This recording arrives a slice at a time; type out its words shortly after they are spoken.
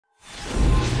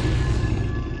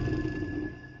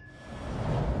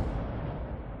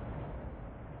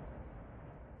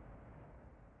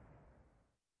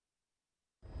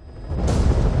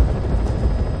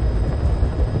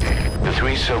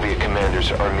Soviet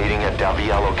commanders are meeting at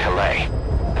Calais.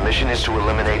 The mission is to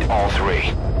eliminate all three.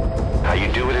 How you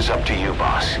do it is up to you,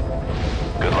 boss.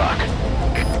 Good luck.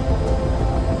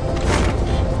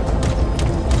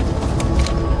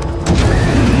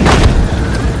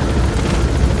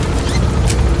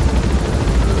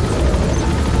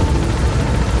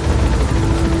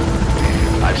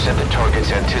 I've set the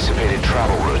target's anticipated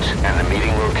travel routes and the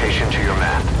meeting location to your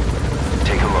map.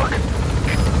 Take a look.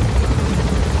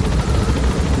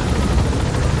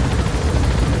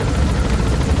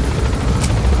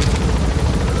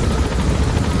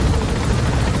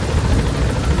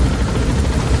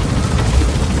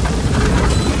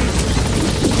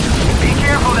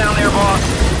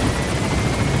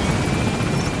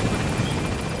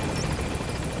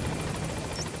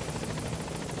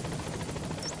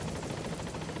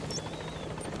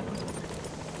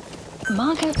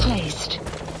 Marker placed.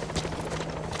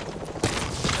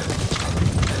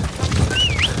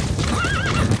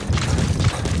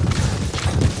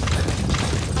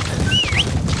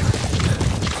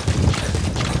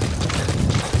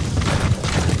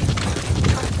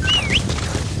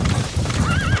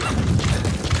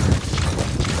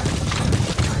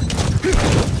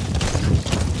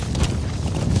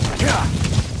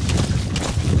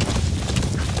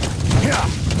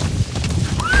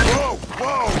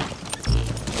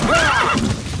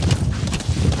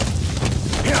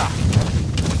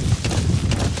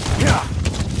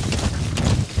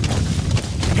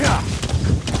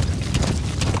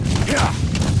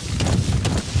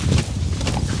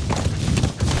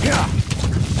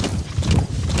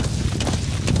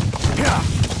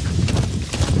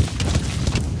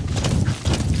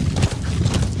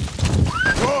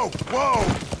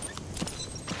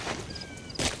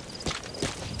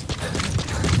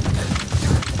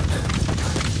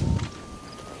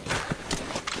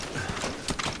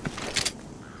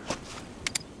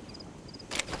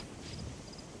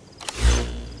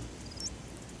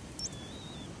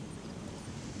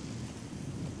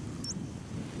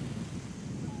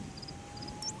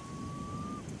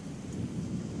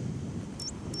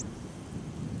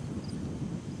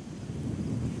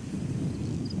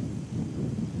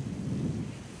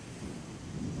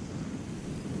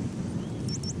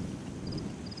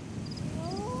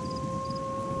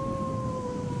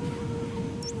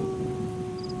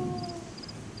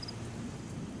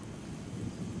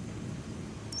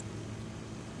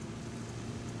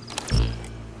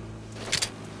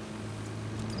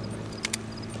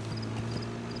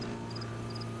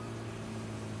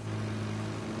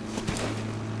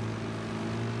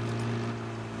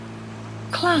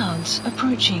 Clouds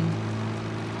approaching.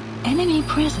 Enemy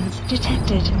presence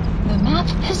detected. The map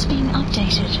has been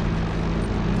updated.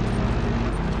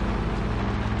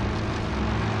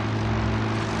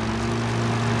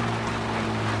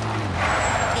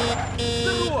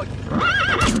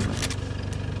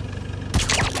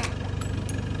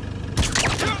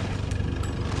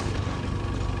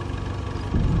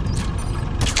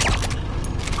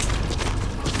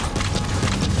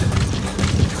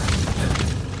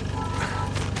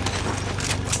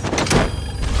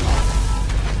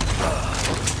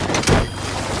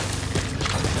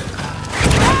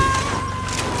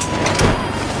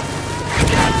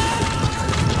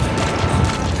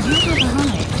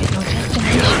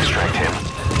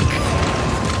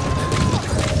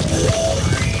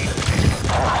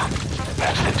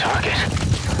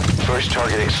 First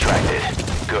target extracted.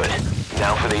 Good.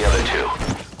 Now for the other two.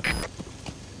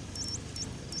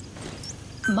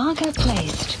 Marker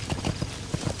placed.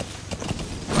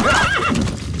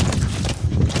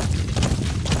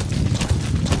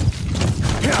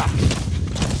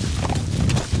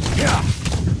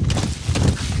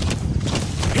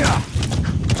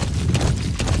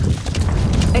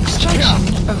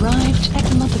 Extraction arrived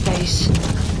at Mother Base.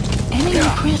 Enemy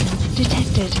presence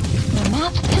detected. The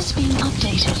map has been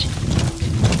updated.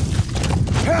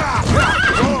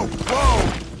 Whoa! Whoa!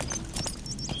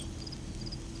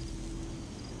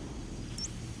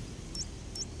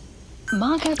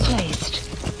 Marker placed.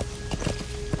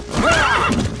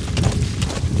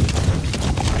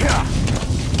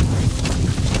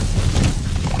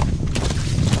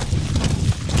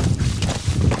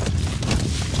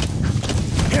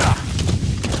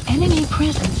 Enemy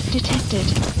presence detected.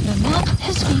 The map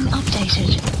has been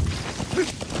updated.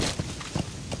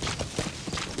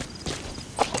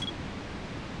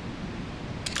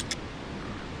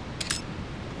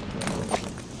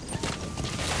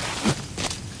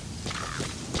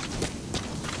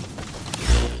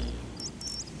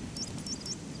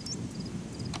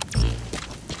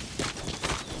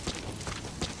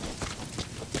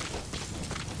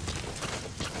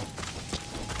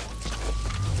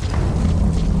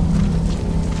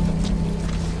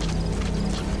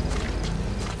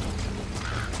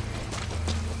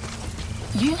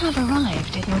 have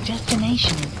arrived at your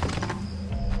destination.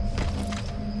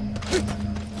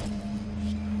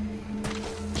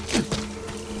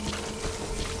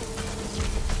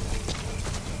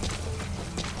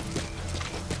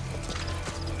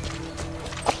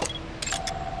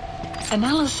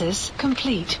 Analysis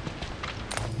complete.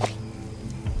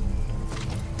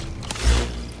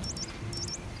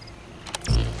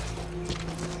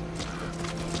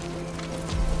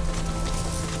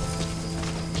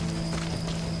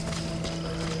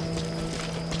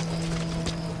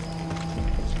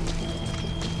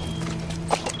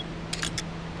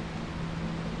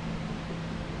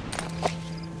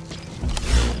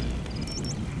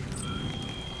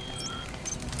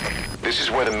 This is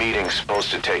where the meeting's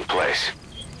supposed to take place.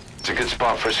 It's a good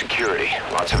spot for security,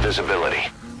 lots of visibility.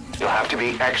 You'll have to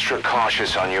be extra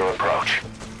cautious on your approach.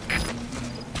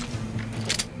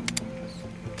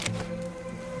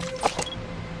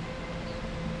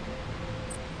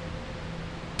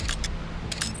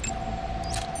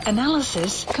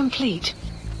 Analysis complete.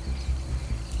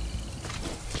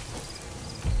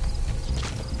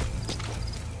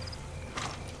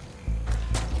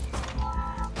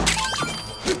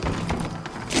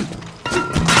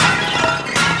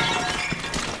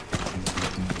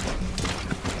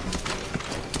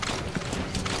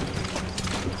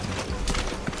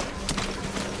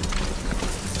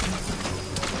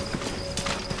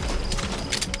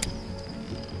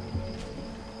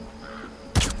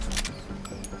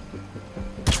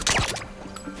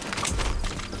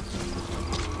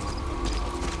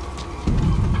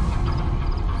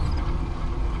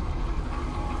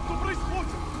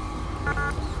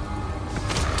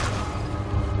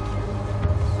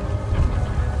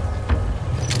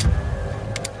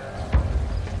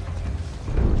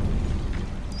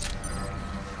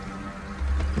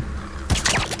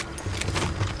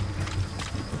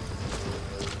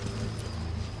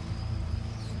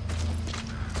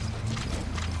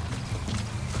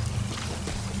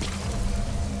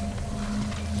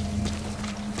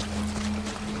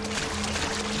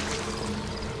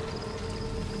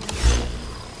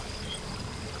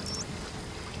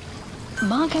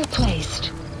 Marker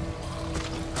placed.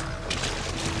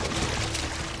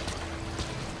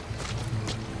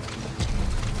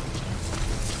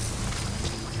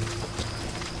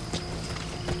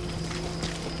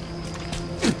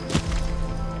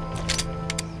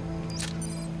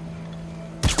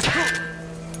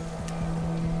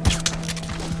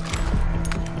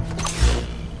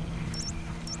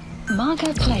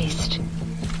 Marker placed.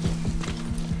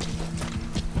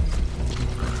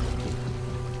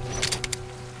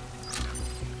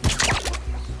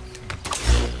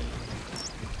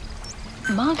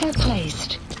 Marker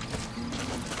placed.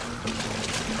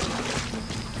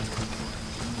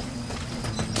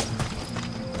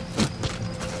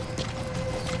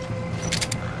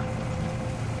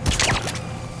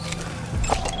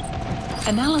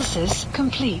 Analysis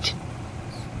complete.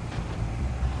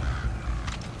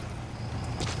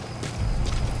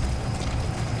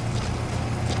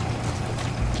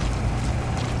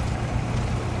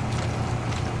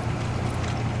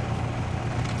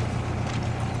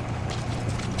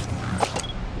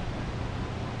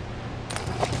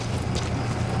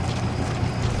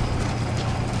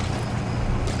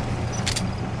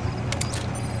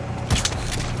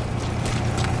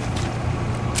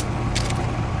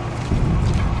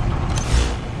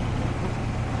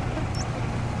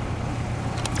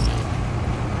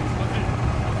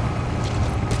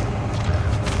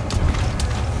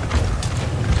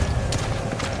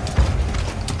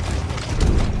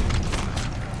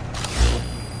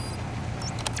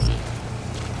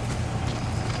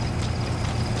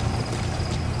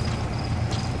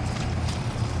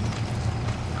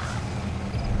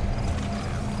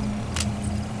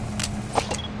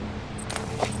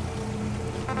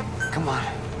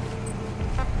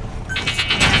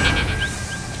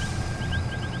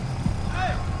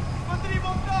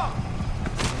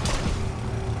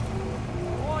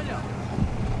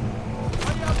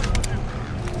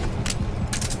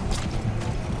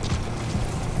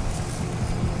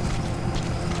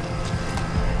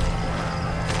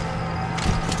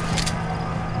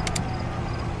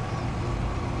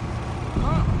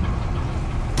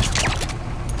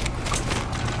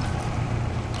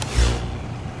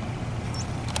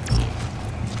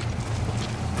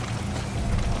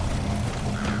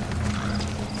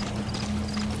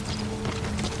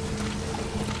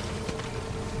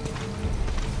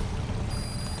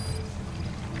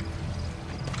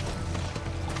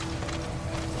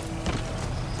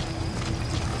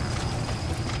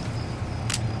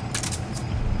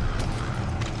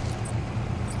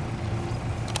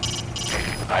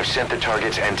 I've sent the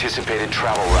target's anticipated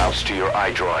travel routes to your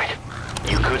iDroid.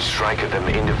 You could strike at them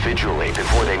individually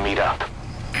before they meet up.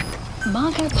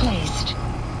 Marker placed.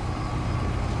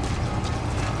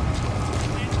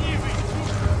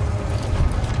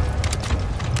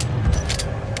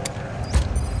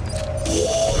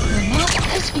 The map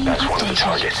has been That's updated. one of the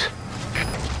targets.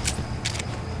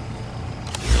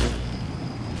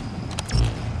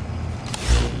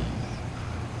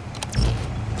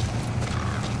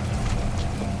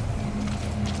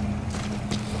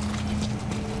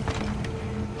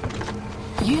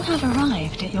 You have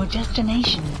arrived at your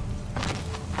destination.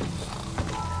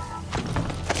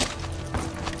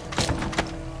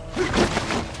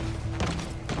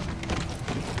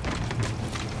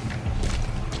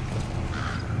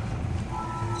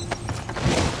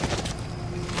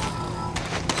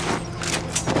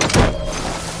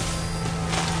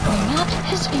 The map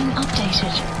has been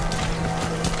updated.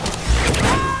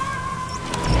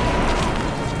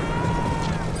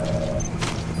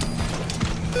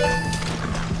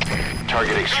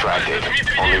 Target extracted.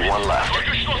 Only one left.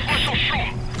 Только что слышал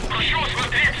шум. Прошу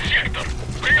осмотреть сектор.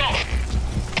 Прием!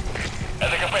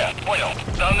 Это КП, понял.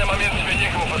 В данный момент тебе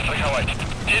некому подстраховать.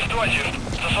 Действуй один.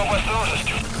 С особой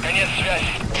осторожностью. Конец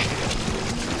связи.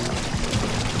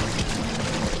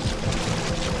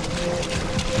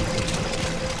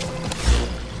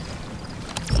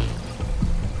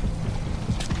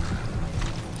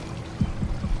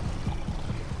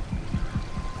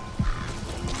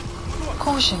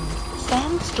 Caution.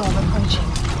 Sandstorm approaching.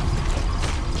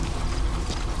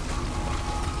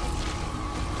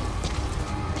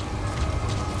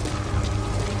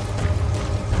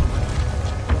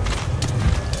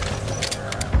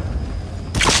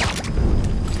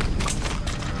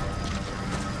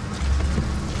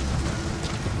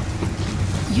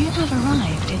 You have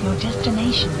arrived at your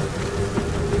destination.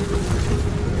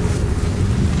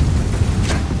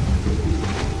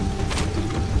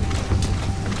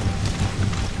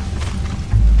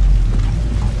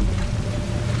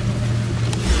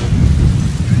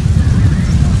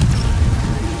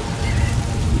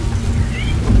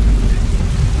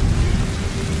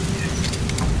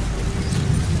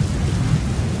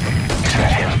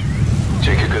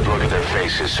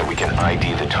 So we can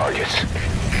ID the targets.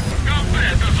 КП,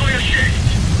 это твоя честь.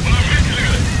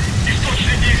 Положительно.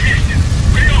 Источник неизвестен.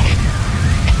 Прием!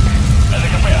 Это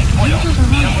КП, понял.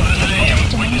 Всем подразделениям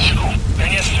быть начеку.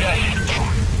 Конец связи.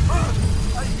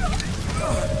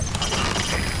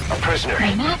 A prisoner.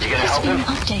 The map You gonna has help been him?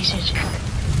 updated.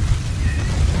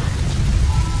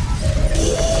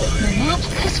 The map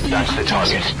has been That's the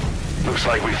target. updated. Looks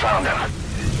like we found him.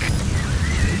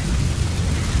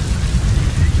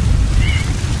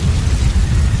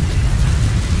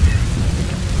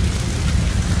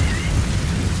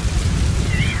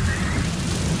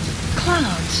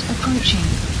 Clouds approaching.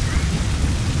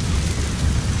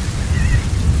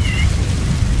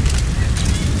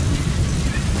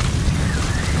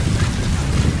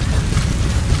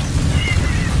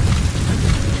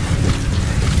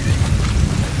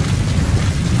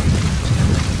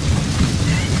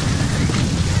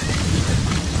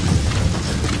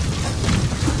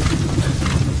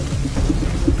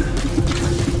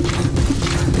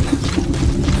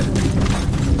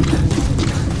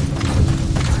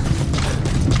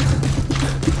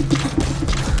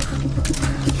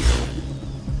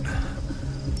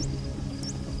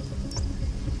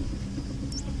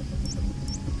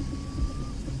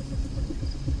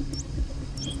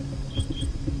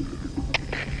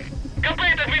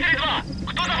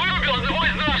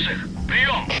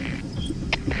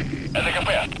 Это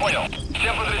КП, понял.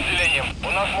 Всем подразделениям.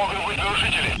 У нас могут быть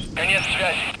нарушители. Конец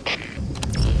связи.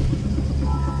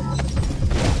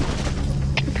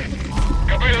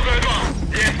 КП, КП-2.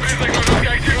 Есть признак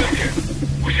вражеской активности.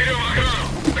 Усилим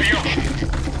охрану. Прием.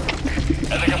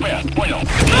 Это КП, понял.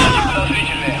 Люди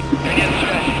подозрительные. Конец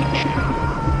связи.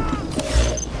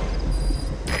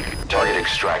 Target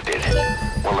extracted.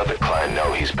 We'll let the client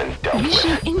know he's been dealt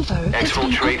Mission with. info has been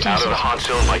Exfiltrate out of the updated. hot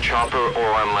zone by chopper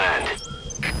or on land.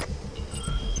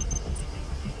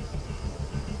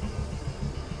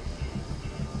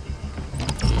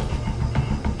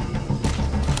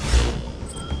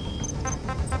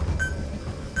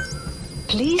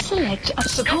 Please select a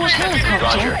support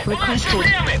helicopter requested.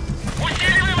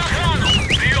 Усиливаем охрану.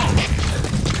 Прием.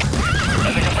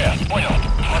 Это КП, понял.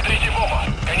 Смотрите в оба.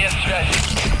 Конец связи.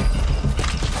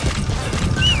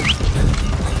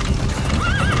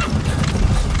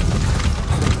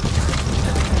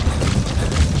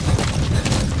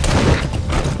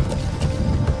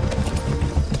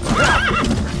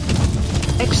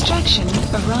 Extraction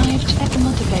arrived at the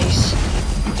mother base.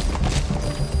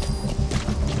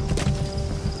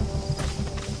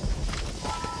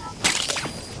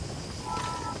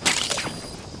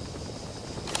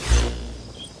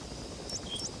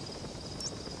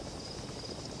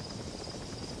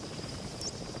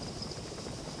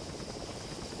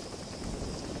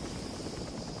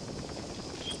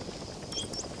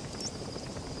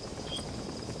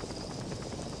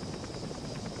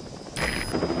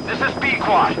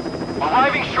 Quad.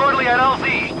 Arriving shortly at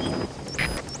LZ.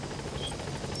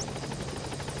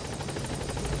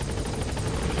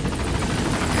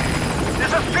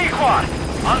 This is P-Quad.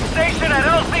 On station at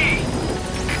LZ.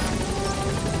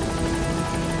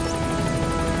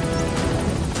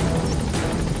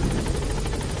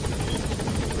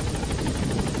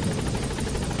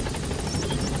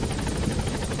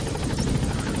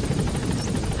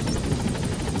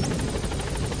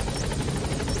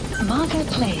 Marker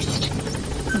placed.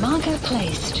 Marker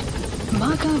placed.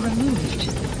 Marker removed.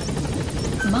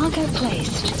 Marker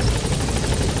placed.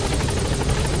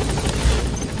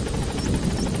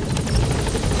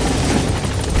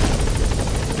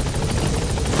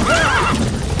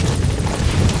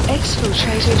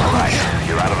 Exfiltrated hot zone.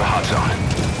 You're out of the hot zone.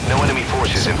 No enemy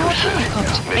forces in Support pursuit.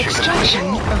 helicopter Mission extraction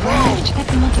complete. arrived at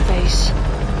the mother base.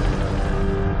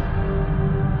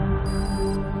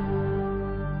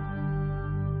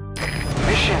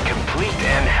 Mission complete,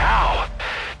 and how?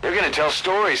 They're gonna tell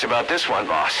stories about this one,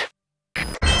 boss.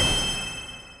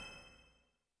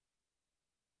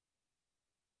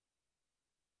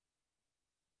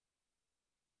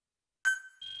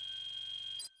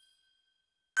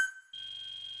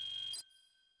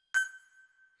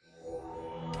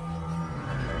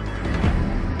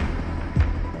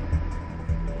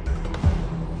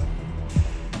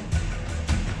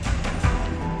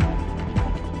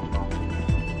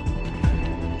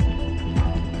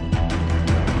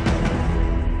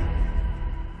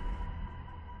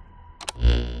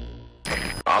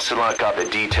 Ocelot got the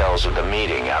details of the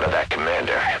meeting out of that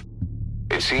commander.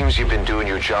 It seems you've been doing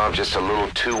your job just a little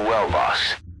too well,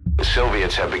 boss. The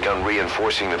Soviets have begun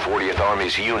reinforcing the 40th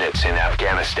Army's units in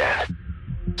Afghanistan,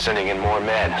 sending in more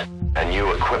men and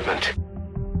new equipment.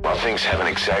 While things haven't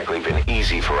exactly been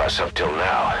easy for us up till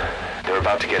now, they're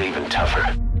about to get even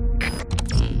tougher.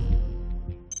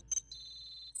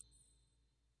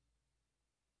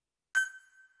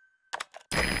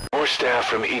 More staff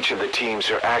from each of the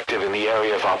teams are active in the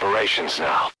area of operations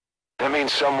now. That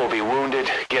means some will be wounded,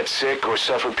 get sick, or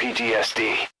suffer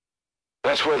PTSD.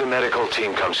 That's where the medical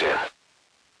team comes in.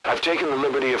 I've taken the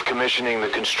liberty of commissioning the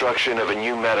construction of a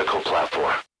new medical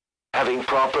platform. Having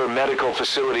proper medical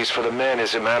facilities for the men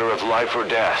is a matter of life or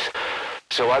death,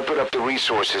 so I put up the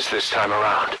resources this time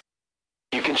around.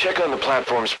 You can check on the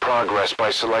platform's progress by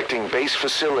selecting base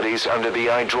facilities under the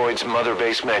iDroid's Mother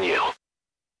Base menu.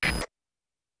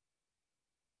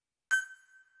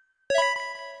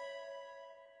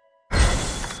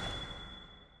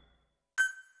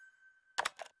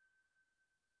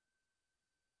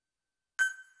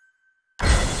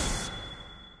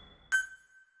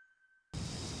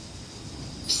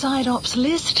 Side ops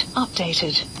list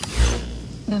updated.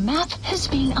 The map has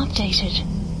been updated.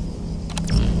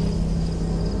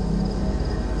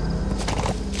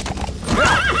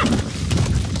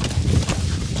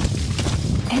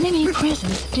 Enemy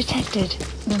presence detected.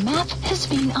 The map has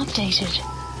been updated.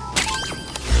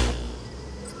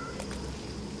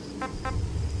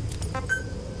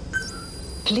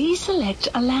 Please select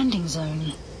a landing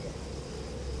zone.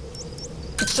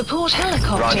 Support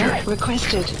helicopter Roger.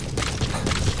 requested.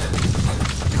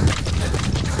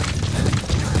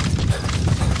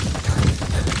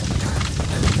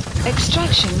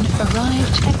 Extraction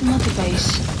arrived at Mother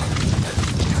Base.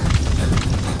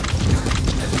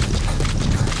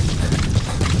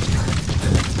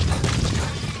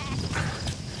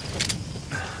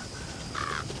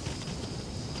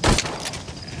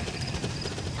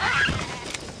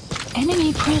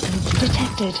 Enemy presence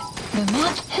detected. The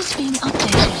map has been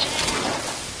updated.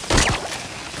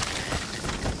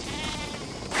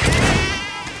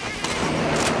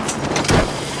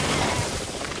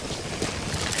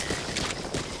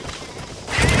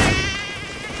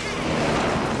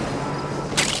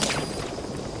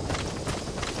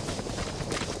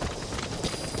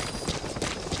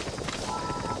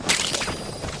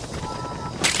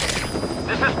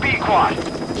 This is B-Quad.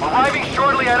 Arriving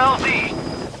shortly at LZ.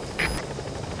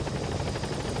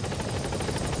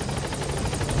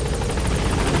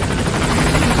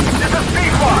 This is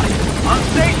B-Quad. On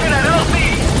station at LZ.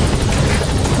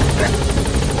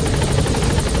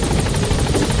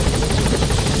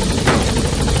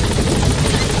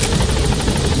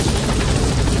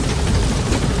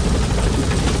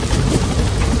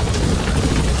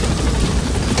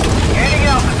 Gaining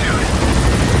altitude.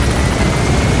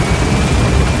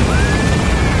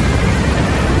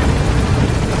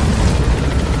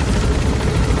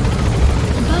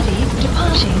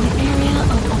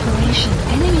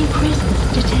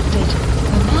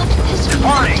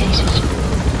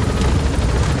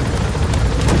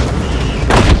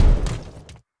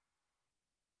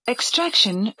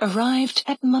 Extraction arrived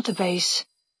at Mother Base.